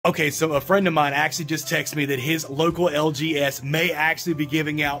Okay, so a friend of mine actually just texted me that his local LGS may actually be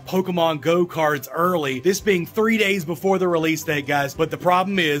giving out Pokemon Go cards early, this being 3 days before the release date, guys. But the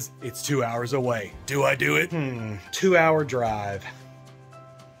problem is, it's 2 hours away. Do I do it? 2-hour drive.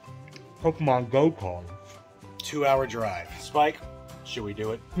 Pokemon Go cards. 2-hour drive. Spike, should we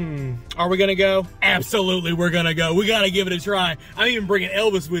do it? Are we gonna go? Absolutely, we're gonna go. We gotta give it a try. I'm even bringing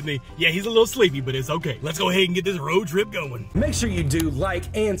Elvis with me. Yeah, he's a little sleepy, but it's okay. Let's go ahead and get this road trip going. Make sure you do like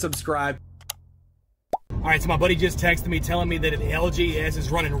and subscribe. All right, so my buddy just texted me telling me that an LGS is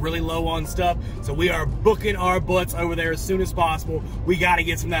running really low on stuff, so we are booking our butts over there as soon as possible. We gotta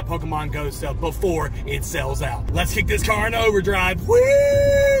get some of that Pokemon Go stuff before it sells out. Let's kick this car in overdrive. Woo!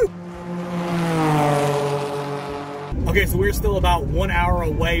 Okay, so we're still about 1 hour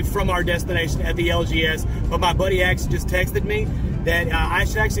away from our destination at the LGS, but my buddy actually just texted me that I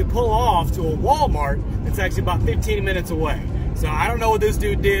should actually pull off to a Walmart that's actually about 15 minutes away. So I don't know what this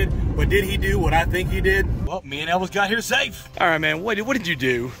dude did, but did he do what I think he did? Well, me and Elvis got here safe. All right, man, what did you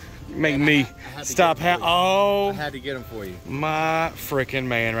do? Make me stop. I had to get them for you. My freaking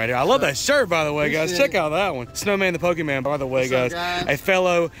man right here. I love that shirt, by the way, guys. Check out that one. Snowman the Pokemon, by the way, guys. A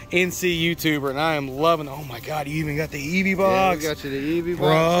fellow NC YouTuber, and I am loving. Oh my God, you even got the Eevee box. Yeah, we got you the Eevee box.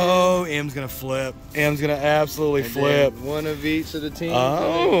 Bro, M's gonna flip. M's gonna absolutely flip. One of each of the teams.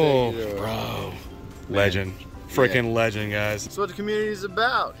 Oh, bro, legend. Freaking legend, guys. That's what the community is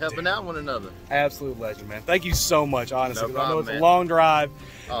about, helping out one another. Absolute legend, man. Thank you so much, honestly. No problem, I know it's man. a long drive.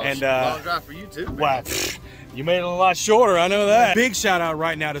 Oh, and long drive for you too, man. Wow, you made it a lot shorter, I know that. Big shout out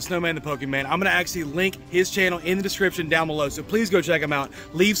right now to Snowman the Pokemon. I'm gonna actually link his channel in the description down below, so please go check him out.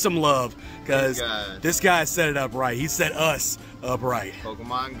 Leave some love, because this guy set it up right. He set us up right.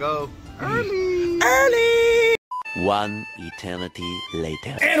 Pokemon Go early. Early! One eternity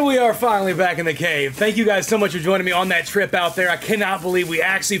later. And we are finally back in the cave. Thank you guys so much for joining me on that trip out there. I cannot believe we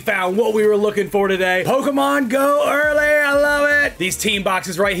actually found what we were looking for today. Pokemon Go early, I love it. These team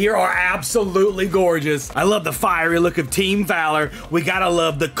boxes right here are absolutely gorgeous. I love the fiery look of Team Valor. We gotta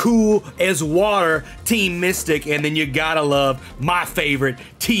love the cool as water Team Mystic. And then you gotta love my favorite,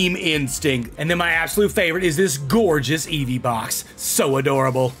 Team Instinct. And then my absolute favorite is this gorgeous Eevee box. So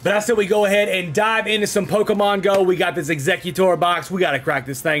adorable. But I said we go ahead and dive into some Pokemon Go. We got this Executor box. We got to crack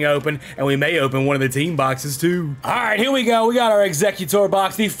this thing open, and we may open one of the team boxes too. All right, here we go. We got our Executor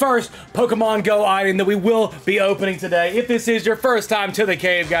box, the first Pokemon Go item that we will be opening today. If this is your first time to the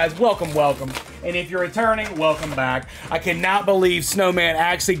cave, guys, welcome, welcome. And if you're returning, welcome back. I cannot believe Snowman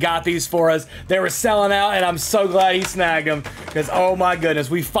actually got these for us. They were selling out, and I'm so glad he snagged them, because oh my goodness,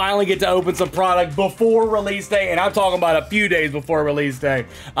 we finally get to open some product before release day, and I'm talking about a few days before release day.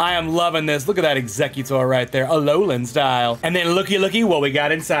 I am loving this. Look at that Executor right there. Alolan style. And then looky what we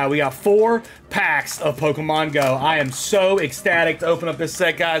got inside. We got 4 packs of Pokemon Go. I am so ecstatic to open up this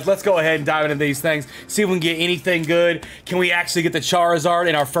set, guys. Let's go ahead and dive into these things. See if we can get anything good. Can we actually get the Charizard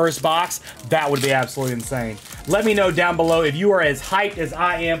in our first box? That would be absolutely insane. Let me know down below if you are as hyped as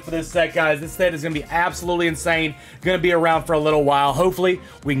I am for this set, guys. This set is going to be absolutely insane. Going to be around for a little while. Hopefully,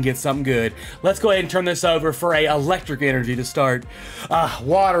 we can get something good. Let's go ahead and turn this over for a electric energy to start.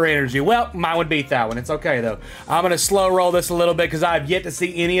 Water energy. Well, mine would beat that one. It's okay, though. I'm going to slow roll this a little bit because I've yet to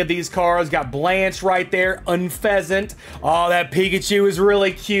see any of these cards. Got Blanche right there. Unpheasant. Oh, that Pikachu is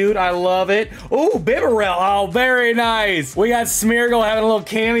really cute. I love it. Oh, Bibarel. Oh, very nice. We got Smeargle having a little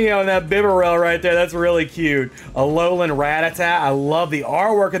cameo in that Bibarel right there. That's really cute. Alolan Rattata. I love the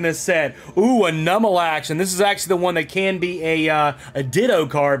artwork in this set. Ooh, a Numelaction. This is actually the one that can be a Ditto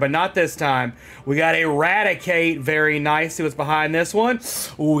card, but not this time. We got a Raticate. Very nice. See what's behind this one.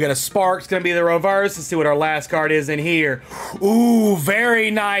 Ooh, we got a Spark. It's going to be the reverse. Let's see what our last card is in here. Ooh, very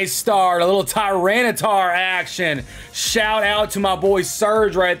nice start. A little Tyranitar action. Shout out to my boy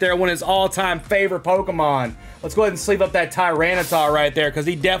Surge right there, one of his all-time favorite Pokemon. Let's go ahead and sleeve up that Tyranitar right there because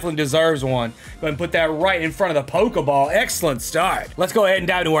he definitely deserves one. Go ahead and put that right in front of the Pokeball. Excellent start. Let's go ahead and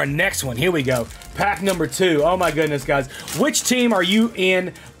dive into our next one. Here we go. Pack number 2. Oh my goodness, guys. Which team are you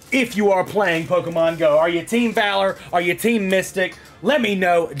in if you are playing Pokemon Go? Are you Team Valor? Are you Team Mystic? Let me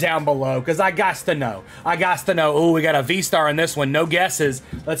know down below, because I gots to know. I gots to know. Ooh, we got a V-Star in this one. No guesses.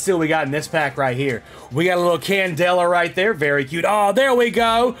 Let's see what we got in this pack right here. We got a little Candela right there. Very cute. Oh, there we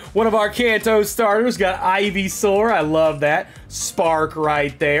go. One of our Kanto starters. Got Ivysaur. I love that. Spark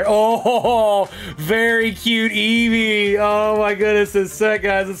right there. Oh, very cute Eevee. Oh, my goodness. This set,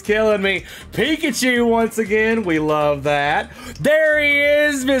 guys, is killing me. Pikachu once again. We love that. There he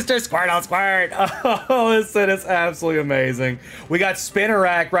is, Mr. Squirtle Squirt. Oh, this set is absolutely amazing. We got got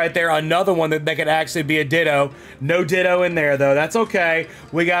Spinnerack right there, another one that could actually be a Ditto. No Ditto in there, though. That's okay.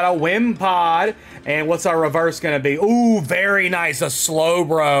 We got a Wimpod. And what's our reverse going to be? Ooh, very nice. A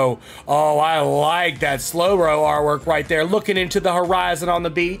Slowbro. Oh, I like that Slowbro artwork right there. Looking into the horizon on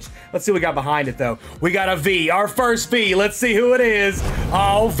the beach. Let's see what we got behind it, though. We got a V. Our first V. Let's see who it is.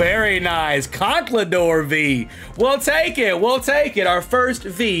 Oh, very nice. Conkeldurr V. We'll take it. We'll take it. Our first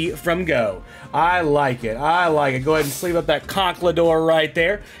V from Go. I like it. I like it. Go ahead and sleeve up that Conkeldurr right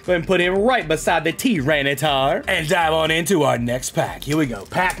there. Go ahead and put him right beside the Tyranitar. And dive on into our next pack. Here we go.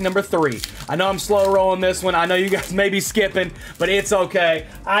 Pack number 3. I know I'm slow rolling this one. I know you guys may be skipping, but it's okay.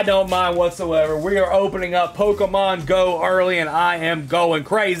 I don't mind whatsoever. We are opening up Pokemon Go early, and I am going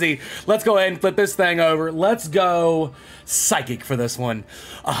crazy. Let's go ahead and flip this thing over. Let's go Psychic for this one.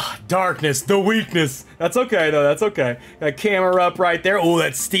 Darkness, the weakness. That's okay, though. That's okay. Got camera up right there. Oh,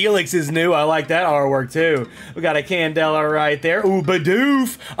 that Steelix is new. I like that artwork, too. We got a Candela right there. Ooh,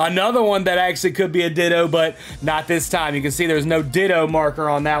 Bidoof. Another one that actually could be a Ditto, but not this time. You can see there's no Ditto marker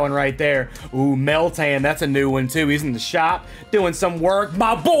on that one right there. Ooh, Meltan. That's a new one, too. He's in the shop doing some work.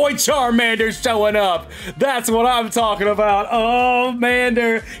 My boy Charmander's showing up. That's what I'm talking about. Oh,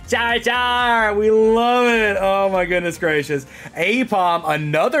 Mander. Char. We love it. Oh, my goodness gracious. Apom,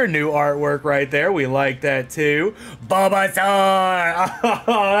 another new artwork right there. We like that too. Bulbasaur.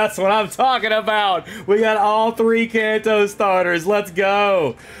 Oh, that's what I'm talking about. We got all 3 Kanto starters. Let's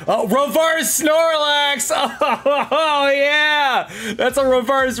go. Reverse Snorlax. Oh, yeah. That's a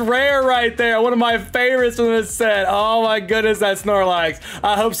reverse rare right there. One of my favorites from this set. Oh, my goodness, that Snorlax.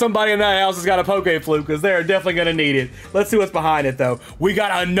 I hope somebody in that house has got a Pokeflute because they're definitely going to need it. Let's see what's behind it, though. We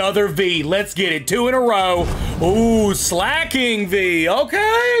got another V. Let's get it. 2 in a row. Ooh, Slacking V.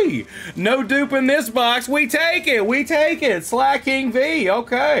 Okay. No dupe in this box. We take it. We take it. Slacking V.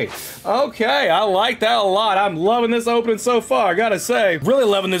 Okay. Okay. I like that a lot. I'm loving this opening so far, I gotta say. Really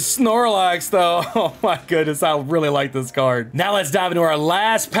loving this Snorlax, though. Oh, my goodness. I really like this card. Now let's dive into our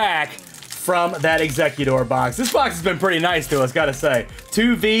last pack from that Executor box. This box has been pretty nice to us, gotta say.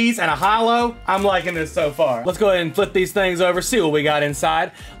 2 Vs and a holo. I'm liking this so far. Let's go ahead and flip these things over, see what we got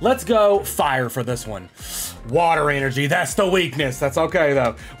inside. Let's go Fire for this one. Water energy, that's the weakness. That's okay,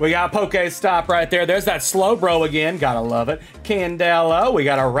 though. We got Pokestop right there. There's that Slowbro again. Gotta love it. Candela. We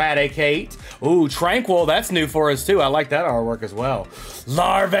got Eradicate. Ooh, Tranquil. That's new for us, too. I like that artwork as well.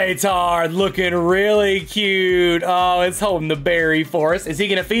 Larvitar, looking really cute. Oh, it's holding the berry for us. Is he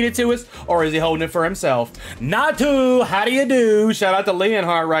gonna feed it to us, or is he holding it for himself? Natu, how do you do? Shout out to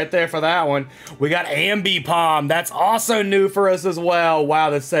Leonhardt right there for that one. We got Ambipom. That's also new for us as well.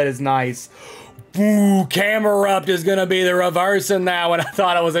 Wow, this set is nice. Ooh, Camerupt is gonna be the reverse in that one. I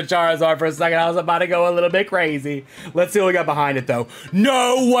thought it was a Charizard for a second. I was about to go a little bit crazy. Let's see what we got behind it, though.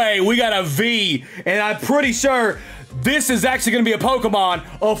 No way, we got a V, and I'm pretty sure this is actually gonna be a Pokemon,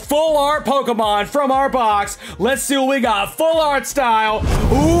 a full art Pokemon from our box. Let's see what we got. Full art style.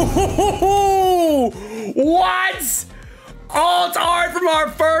 Ooh, what? Alt art from our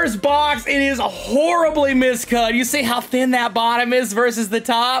first box. It is horribly miscut. You see how thin that bottom is versus the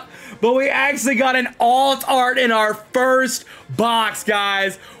top? But we actually got an alt art in our first box,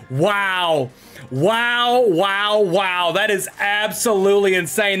 guys. Wow. Wow, wow, wow. That is absolutely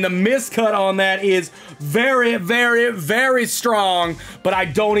insane. The miscut on that is very, very, very strong, but I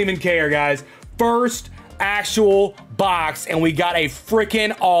don't even care, guys. First actual box, and we got a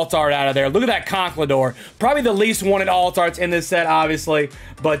freaking alt art out of there. Look at that Conkeldurr. Probably the least wanted alt arts in this set, obviously,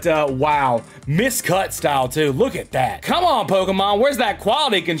 but wow. Miscut style, too. Look at that. Come on, Pokemon. Where's that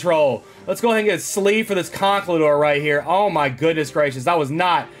quality control? Let's go ahead and get a sleeve for this Conkeldurr right here. Oh, my goodness gracious. I was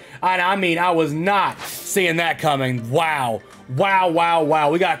not seeing that coming. Wow. Wow, wow, wow.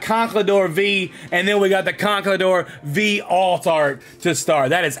 We got Conkeldurr V, and then we got the Conkeldurr V alt art to start.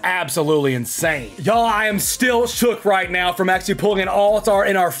 That is absolutely insane. Y'all, I am still shook right now from actually pulling an alt art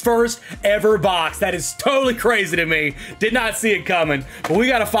in our first ever box. That is totally crazy to me. Did not see it coming, but we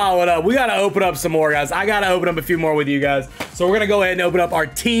got to follow it up. We got to open up some more, guys. I got to open up a few more with you guys. So we're going to go ahead and open up our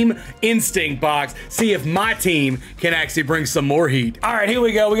Team Instinct box, see if my team can actually bring some more heat. All right, here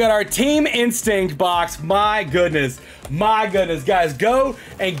we go. We got our Team Instinct box. My goodness. My goodness, guys, go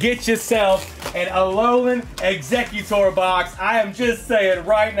and get yourself an Alolan Executor box. I am just saying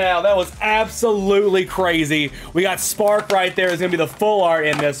right now, that was absolutely crazy. We got Spark right there. It's going to be the full art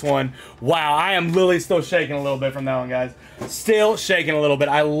in this one. Wow, I am literally still shaking a little bit from that one, guys. Still shaking a little bit.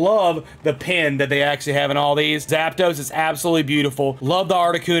 I love the pin that they actually have in all these. Zapdos is absolutely beautiful. Love the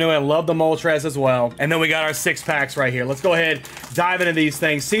Articuno and love the Moltres as well. And then we got our 6-packs right here. Let's go ahead, dive into these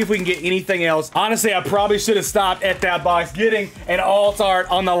things, see if we can get anything else. Honestly, I probably should have stopped at that box, getting an alt art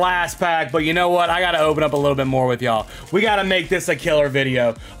on the last pack, but you know what? I gotta open up a little bit more with y'all. We gotta make this a killer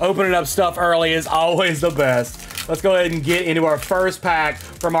video. Opening up stuff early is always the best. Let's go ahead and get into our first pack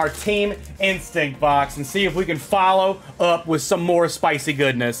from our Team Instinct box and see if we can follow up with some more spicy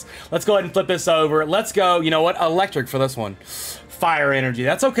goodness. Let's go ahead and flip this over. Let's go, you know what? Electric for this one. Fire energy.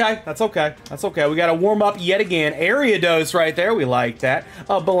 That's okay. That's okay. That's okay. We got to warm up yet again. Ariados right there. We like that.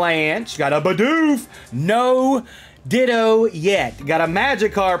 A Blanche. Got a Bidoof. No Ditto yet. Got a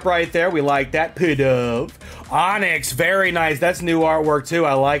Magikarp right there. We like that. Pidove. Onyx. Very nice. That's new artwork too.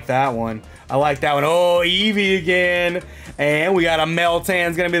 I like that one. I like that one. Oh, Eevee again. And we got a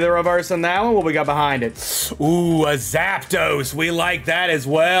Meltan's gonna be the reverse on that one. What we got behind it? Ooh, a Zapdos. We like that as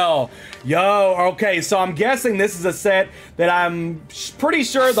well. Yo, okay, so I'm guessing this is a set that I'm pretty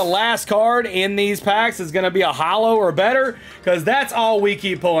sure the last card in these packs is gonna be a holo or better, because that's all we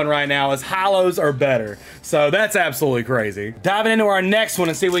keep pulling right now is holos or better. So that's absolutely crazy. Diving into our next one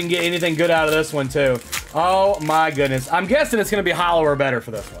and see if we can get anything good out of this one too. Oh my goodness. I'm guessing it's gonna be holo or better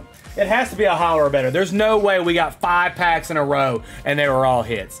for this one. It has to be a holo or better. There's no way we got 5 packs in a row and they were all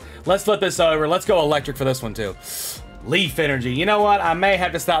hits. Let's flip this over. Let's go electric for this one too. Leaf energy. You know what? I may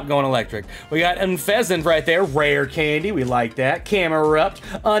have to stop going electric. We got Pheasant right there. Rare candy. We like that. Camerupt.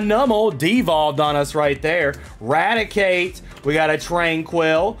 A Numel. Devolved on us right there. Raticate. We got a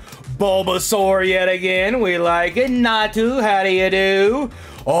Tranquil. Bulbasaur yet again. We like it. Natu. How do you do?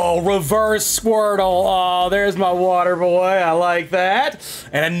 Oh, reverse Squirtle. Oh, there's my water boy. I like that.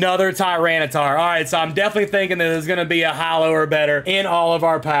 And another Tyranitar. All right, so I'm definitely thinking that there's going to be a holo or better in all of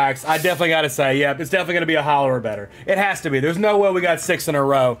our packs. I definitely got to say, yep, it's definitely going to be a holo or better. It has to be. There's no way we got 6 in a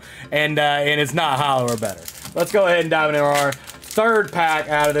row, and it's not holo or better. Let's go ahead and dive into our third pack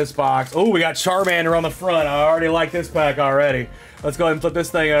out of this box. Oh, we got Charmander on the front. I already like this pack already. Let's go ahead and flip this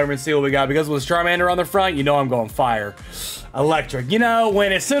thing over and see what we got. Because with Charmander on the front, you know I'm going fire. Electric. You know,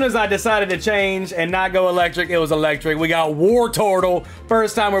 when as soon as I decided to change and not go electric, it was electric. We got Wartortle.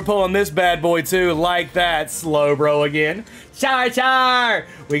 First time we're pulling this bad boy too. Like that. Slowbro again. Char.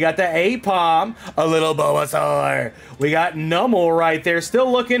 We got the Apom. A little Bulbasaur. We got Numel right there. Still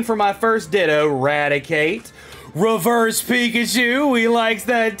looking for my first Ditto. Raticate. Reverse Pikachu, we likes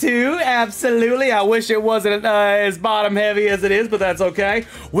that too, absolutely. I wish it wasn't as bottom heavy as it is, but that's okay.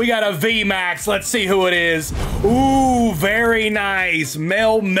 We got a VMAX, let's see who it is. Ooh, very nice,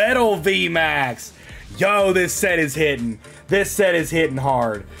 Melmetal VMAX. Yo, this set is hitting. This set is hitting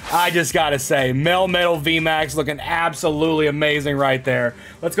hard. I just gotta say, Melmetal VMAX looking absolutely amazing right there.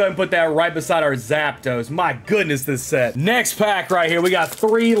 Let's go ahead and put that right beside our Zapdos. My goodness, this set. Next pack right here, we got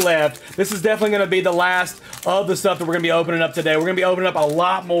 3 left. This is definitely gonna be the last of the stuff that we're gonna be opening up today. We're gonna be opening up a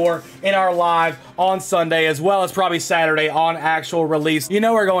lot more in our live on Sunday, as well as probably Saturday on actual release. You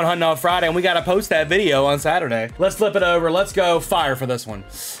know we're going hunting on Friday, and we gotta post that video on Saturday. Let's flip it over. Let's go fire for this one.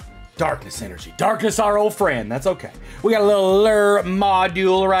 Darkness energy. Darkness, our old friend. That's okay. We got a little lure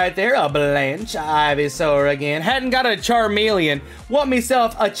module right there. A Blanche. Ivysaur again. Hadn't got a Charmeleon. Want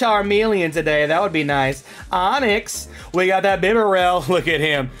myself a Charmeleon today. That would be nice. Onyx. We got that Bibarel. Look at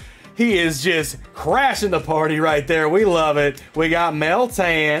him. He is just crashing the party right there. We love it. We got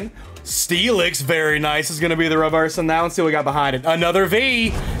Meltan. Steelix, very nice, is going to be the reverse on that one. See what we got behind it. Another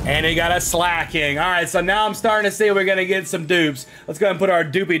V, and he got a Slacking. All right, so now I'm starting to see we're going to get some dupes. Let's go ahead and put our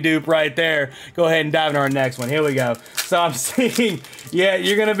doopy dupe right there. Go ahead and dive into our next one. Here we go. So I'm seeing, yeah,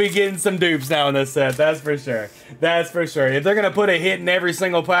 you're going to be getting some dupes now in this set. That's for sure. That's for sure. If they're going to put a hit in every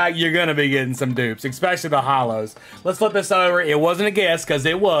single pack, you're going to be getting some dupes, especially the holos. Let's flip this over. It wasn't a guess because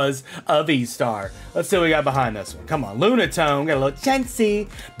it was a V-Star. Let's see what we got behind this one. Come on, Lunatone. Got a little Chansey.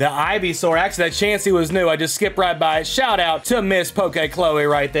 The Ivysaur. Actually, that Chansey was new. I just skipped right by it. Shout out to Miss Poke Chloe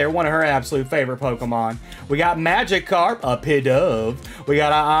right there. One of her absolute favorite Pokemon. We got Magikarp. A Pidove. We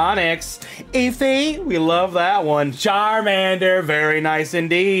got an Onyx. Eevee. We love that one. Charmander. Very nice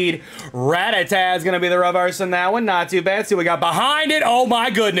indeed. Rattatat's going to be the reverse in that one. Not too bad. See what we got behind it. Oh my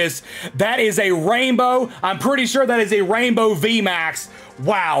goodness. That is a rainbow. I'm pretty sure that is a rainbow VMAX.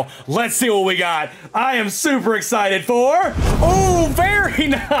 Wow, let's see what we got. I am super excited for, oh, very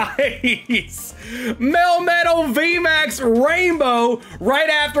nice. Melmetal VMAX Rainbow right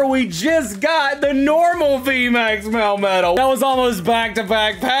after we just got the normal VMAX Melmetal. That was almost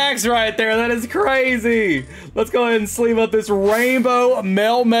back-to-back packs right there. That is crazy. Let's go ahead and sleeve up this Rainbow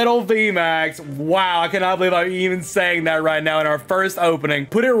Melmetal VMAX. Wow, I cannot believe I'm even saying that right now in our first opening.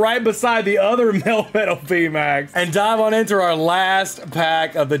 Put it right beside the other Melmetal VMAX and dive on into our last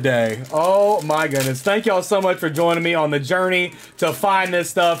pack of the day. Oh my goodness. Thank y'all so much for joining me on the journey to find this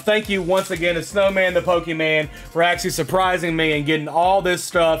stuff. Thank you once again to SNOWMAN the Pokemon for actually surprising me and getting all this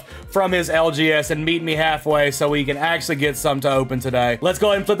stuff from his LGS and meeting me halfway so we can actually get some to open today. Let's go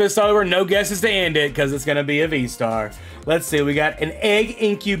ahead and flip this over. No guesses to end it because it's going to be a V-Star. Let's see. We got an Egg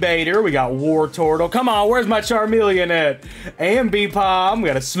Incubator. We got War Turtle. Come on, where's my Charmeleon at? Ambipom. We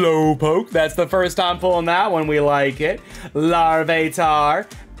got a Slowpoke. That's the first time pulling that one. We like it. Larvitar.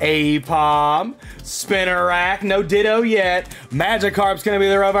 Apom, Spinnerack, no Ditto yet. Magikarp's gonna be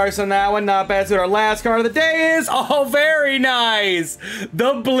the reverse on that one, not bad. So our last card of the day is, oh, very nice,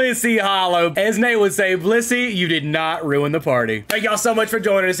 the Blissey Hollow. As Nate would say, Blissey, you did not ruin the party. Thank y'all so much for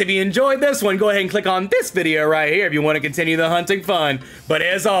joining us. If you enjoyed this one, go ahead and click on this video right here if you want to continue the hunting fun. But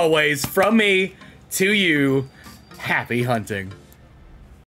as always, from me to you, happy hunting.